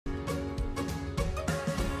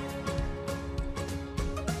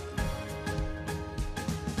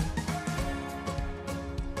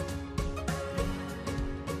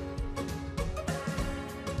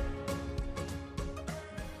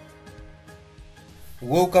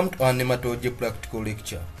Welcome to our nematode practical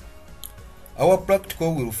lecture. Our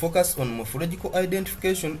practical will focus on morphological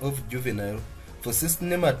identification of juvenile for cyst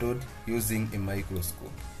nematode using a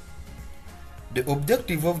microscope. The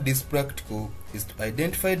objective of this practical is to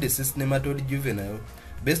identify the cyst nematode juvenile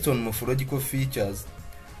based on morphological features,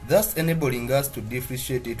 thus enabling us to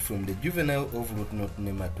differentiate it from the juvenile of root knot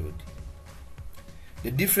nematode. The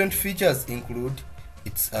different features include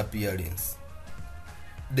its appearance.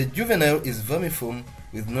 The juvenile is vermiform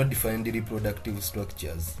with no defined reproductive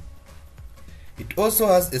structures. It also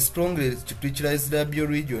has a strongly structuralized labial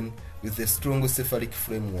region with a strong cephalic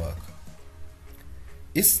framework.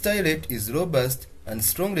 Its stylate is robust and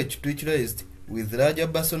strongly structuralized with larger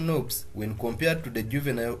basal knobs when compared to the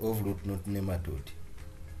juvenile of root knot nematode.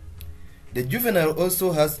 The juvenile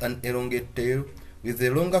also has an elongate tail with a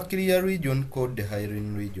longer ciliary region called the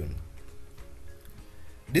hyaline region.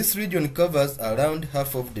 This region covers around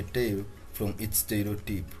half of the tail from its tail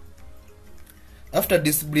tip. After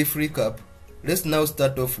this brief recap, let's now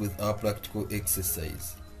start off with our practical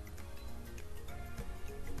exercise.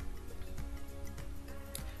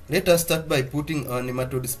 Let us start by putting our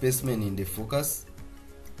nematode specimen in the focus.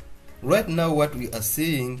 Right now what we are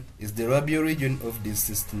seeing is the labial region of this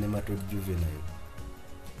cyst nematode juvenile.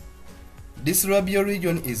 This labial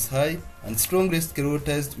region is high and strongly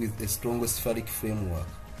sclerotized with a strong cephalic framework.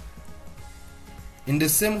 In the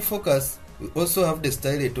same focus, we also have the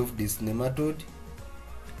stylate of this nematode.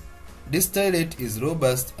 This stylate is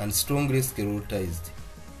robust and strongly sclerotized.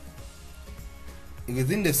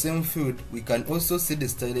 Within the same field, we can also see the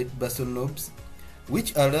stylate basal knobs,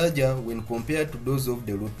 which are larger when compared to those of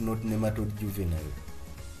the root knot nematode juvenile.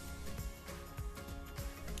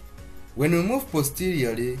 When we move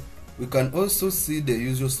posteriorly, we can also see the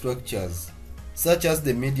usual structures, such as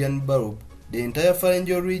the median bulb, the entire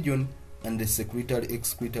pharyngeal region, and the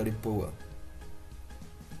secretory-excretory pore.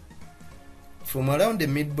 From around the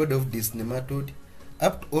midbody of this nematode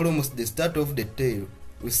up to almost the start of the tail,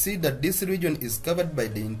 we see that this region is covered by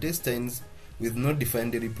the intestines with no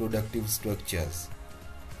defined reproductive structures.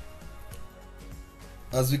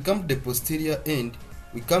 As we come to the posterior end,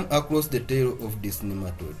 we come across the tail of this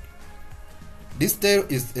nematode. This tail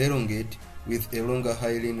is elongate with a longer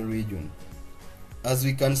hyaline region. As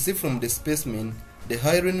we can see from the specimen, the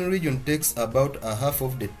hyaline region takes about a half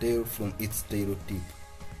of the tail from its tail tip.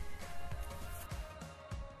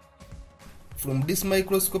 From this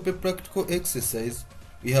microscopic practical exercise,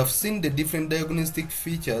 we have seen the different diagnostic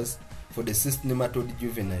features for the cyst nematode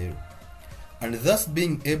juvenile, and thus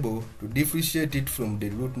being able to differentiate it from the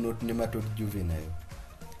root knot nematode juvenile.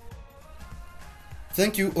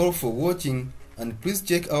 Thank you all for watching, and please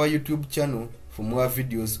check our YouTube channel for more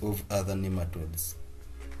videos of other nematodes.